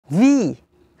we,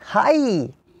 hi,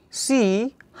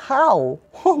 see, how.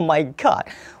 Oh my god,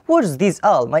 what is this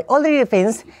all? My already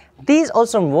friends, these are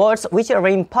some words which are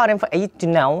very important for you to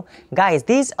know. Guys,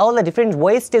 these are the different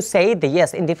ways to say the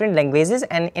yes in different languages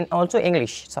and in also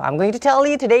English. So I'm going to tell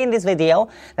you today in this video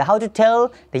that how to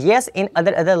tell the yes in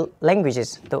other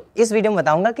languages. तो इस video में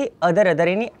बताऊंगा कि other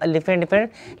यानी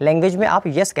different language में आप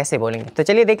yes कैसे बोलेंगे. तो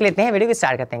चलिए देख लेते हैं, वीडियो को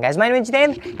स्टार्ट करते हैं. Guys, my name is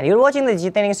Jitendra and you're watching the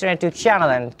Jitendra YouTube channel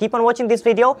and keep on watching this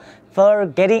video for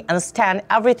getting understand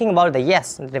everything about the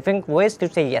yes, different ways to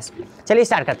say yes. चलिए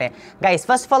start करते हैं. Guys,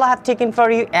 first of all I have taken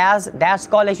for you as that's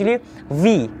called actually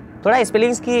we. थोड़ा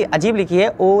spellings की अजीब लिखी है,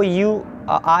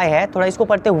 O-U-I है, थोड़ा इसको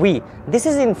पढ़ते हैं we. This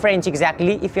is in French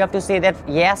exactly. If you have to say that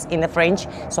yes in the French,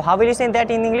 so how will you say that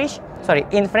in English? Sorry,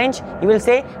 in French you will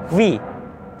say we.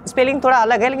 Spelling थोड़ा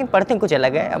अलग है लेकिन पढ़ते हैं कुछ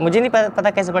अलग है. मुझे नहीं पता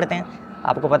कैसे पढ़ते हैं,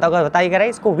 आपको पता होगा बताइएगा. रहा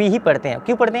इसको we ही पढ़ते हैं,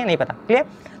 क्यों पढ़ते हैं नहीं पता. Clear?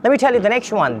 Let me tell you the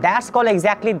next one. That's called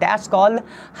exactly. That's called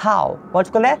how.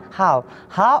 What's called that? How.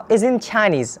 How is in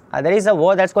Chinese. There is a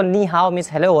word that's called ni hao, means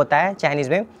hello होता है Chinese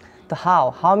में. तो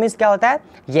how means क्या होता है?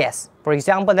 Yes. For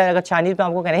example, अगर Chinese में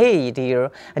आपको कहना है hey dear,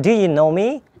 do you know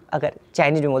me? अगर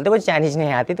चाइनीज में बोलते वो चाइनीज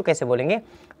नहीं आती तो कैसे बोलेंगे?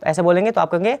 तो ऐसे बोलेंगे तो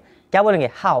आप कहेंगे क्या बोलेंगे?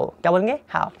 How. क्या बोलेंगे?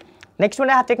 How. Next one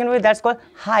I have taken with that's called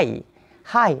hi.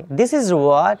 Hi. This is a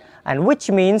word and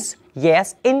which means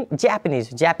yes in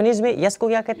Japanese. Japanese में yes को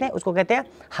क्या कहते हैं? उसको कहते हैं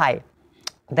hi.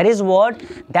 That is word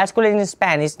that's called in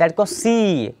Spanish that's called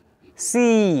see.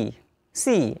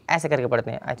 See ऐसे करके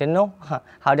पढ़ते हैं. I don't know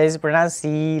how does it pronounce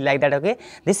see like that. Okay,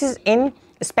 this is in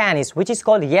Spanish which is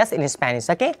called yes in Spanish.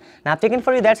 Okay, now I've taken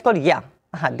for you that's called yeah.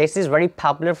 This is very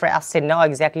popular for us to know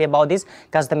exactly about this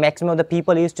because the maximum of the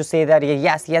people used to say that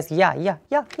yes yeah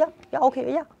okay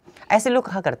yeah ऐसे लोग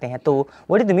कहा करते हैं. तो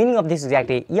what is the meaning of this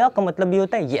exactly? या का मतलब भी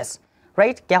होता है yes,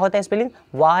 right? क्या होता है स्पेलिंग?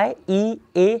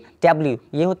 Y-E-A-W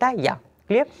ये होता है या.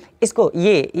 क्लियर? इसको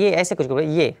ये ऐसे कुछ करो,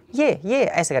 ये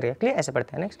ऐसे करके. क्लियर? ऐसे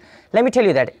पढ़ते हैं. Next let me tell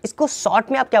you that इसको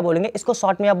शॉर्ट में आप क्या बोलेंगे? इसको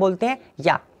शॉर्ट में आप बोलते हैं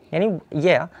या, यानी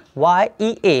ये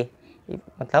Y-E-A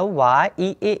मतलब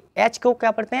Y-E-A-H को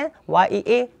क्या पढ़ते हैं?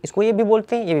 Y-E-A. इसको ये भी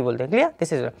बोलते हैं, ये भी बोलते हैं. Clear?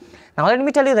 This is. Now let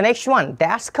me tell you the next one.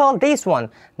 That's called this one.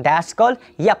 That's called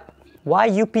yup.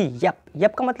 Y-U-P. Yup.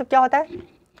 Yup का मतलब क्या होता है?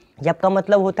 यप का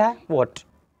मतलब होता है व्हाट.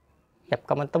 यप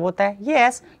का मतलब होता है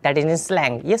yes, that is in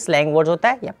slang. ये slang words होता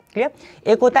है यप. क्लियर?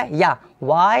 एक होता है या,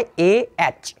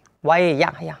 Y-A-H.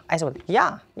 या ऐसे बोलते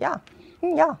हैं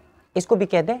या. इसको भी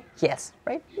कहते हैं yes,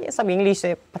 right? ये सब इंग्लिश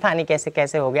से पता नहीं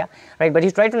कैसे हो गया, right? But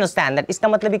you try to understand that इसका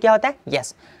मतलब भी क्या होता है?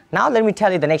 Yes. Now let me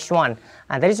tell you the next one.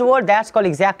 And there is a word that's called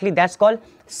exactly, that's called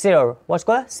sir. What's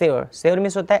called sir? Sir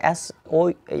means होता है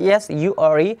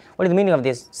S-O-S-U-R-E. What is the meaning of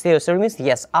this? Sir means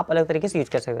yes. आप अलग तरीके से use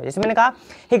कर सकते हो. जैसे मैंने कहा,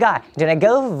 hey guy, do you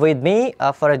go with me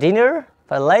for a dinner,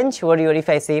 for lunch, what do you if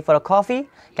I say for a coffee?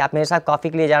 क्या आप मेरे साथ कॉफी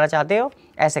के लिए जाना चाहते हो?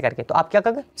 ऐसे करके तो आप क्या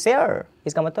कहोगे? Sir.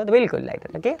 इसका मतलब तो बिल्कुल like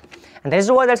that. Okay? And there is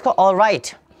a word that's called all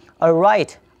right. All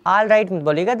right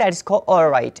बोलेगा, that is called all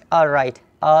right.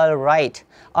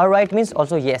 All right means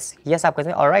also yes. Yes आप कहते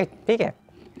हैं all right. ठीक है?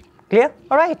 Clear?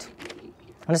 All right.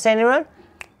 Understand everyone?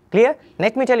 Clear?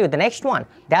 Let me tell you the next one.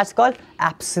 That's called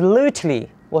absolutely.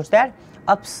 What's that?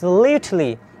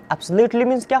 Absolutely. Absolutely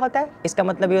means क्या होता है? इसका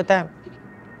मतलब ये होता है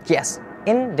yes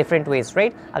in different ways,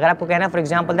 right? अगर आपको कहना है for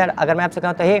example that अगर मैं आपसे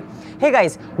कहूँ तो hey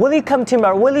guys, will you come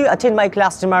tomorrow? Will you attend my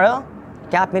class tomorrow?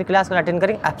 क्या आप मेरी क्लास को अटेंड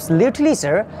करेंगे? Absolutely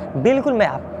sir. बिल्कुल मैं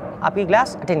आपकी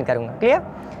क्लास अटेंड करूँगा. Clear?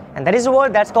 And that is a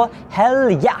word that's called hell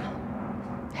yeah.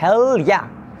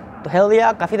 तो hell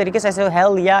yeah काफ़ी तरीके से ऐसे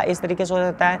hell yeah इस तरीके से हो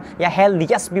सकता है, या hell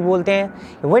yes भी बोलते हैं.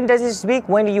 When does it speak?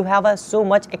 When you have so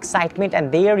much excitement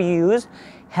and there you use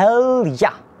hell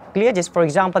yeah. Clear? Just for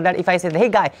example that if I said hey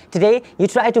guy, today you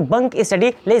try to bunk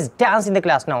study, let's dance in the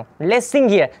class now, let's sing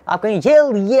here. आप कहेंगे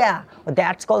hell yeah.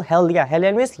 That's called hell yeah. Hell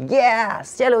yeah means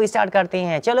yes. चलो start करते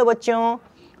हैं, चलो बच्चों.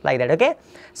 Like that. Okay?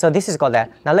 So this is called that.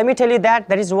 Now let me tell you that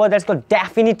there is a word that's called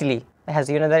definitely. It has,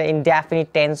 you know, that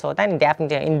indefinite tense होता है,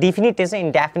 indefinite tense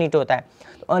indefinite होता है,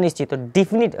 तो अनिश्चित. तो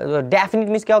definite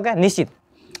means क्या हो गया? निश्चित.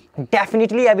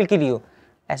 Definitely I will kill you.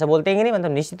 ऐसा बोलते हैं कि नहीं,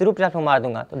 मतलब निश्चित रूप से आपको मार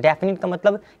दूंगा. तो डेफिनेट का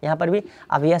मतलब यहाँ पर भी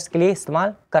आप यस के लिए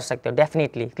इस्तेमाल कर सकते हो.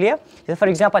 डेफिनेटली. क्लियर? जैसे for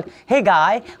example, hey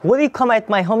guy, will you come at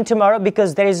my home tomorrow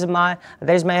because there is my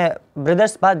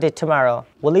brothers birthday tomorrow.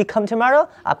 Will you come tomorrow?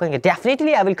 आप कहेंगे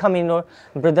definitely I will come in your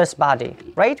brothers birthday.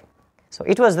 Right? So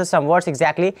it was the some words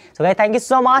exactly. So guys, thank you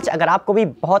so much. अगर आपको भी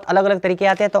बहुत अलग अलग तरीके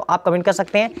आते हैं तो आप कमेंट कर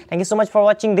सकते हैं. Thank you so much for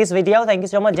watching this video. Thank you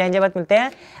so much. जय जय. मिलते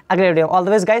हैं अगले video. All the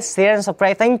best guys. Share and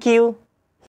subscribe. Thank you.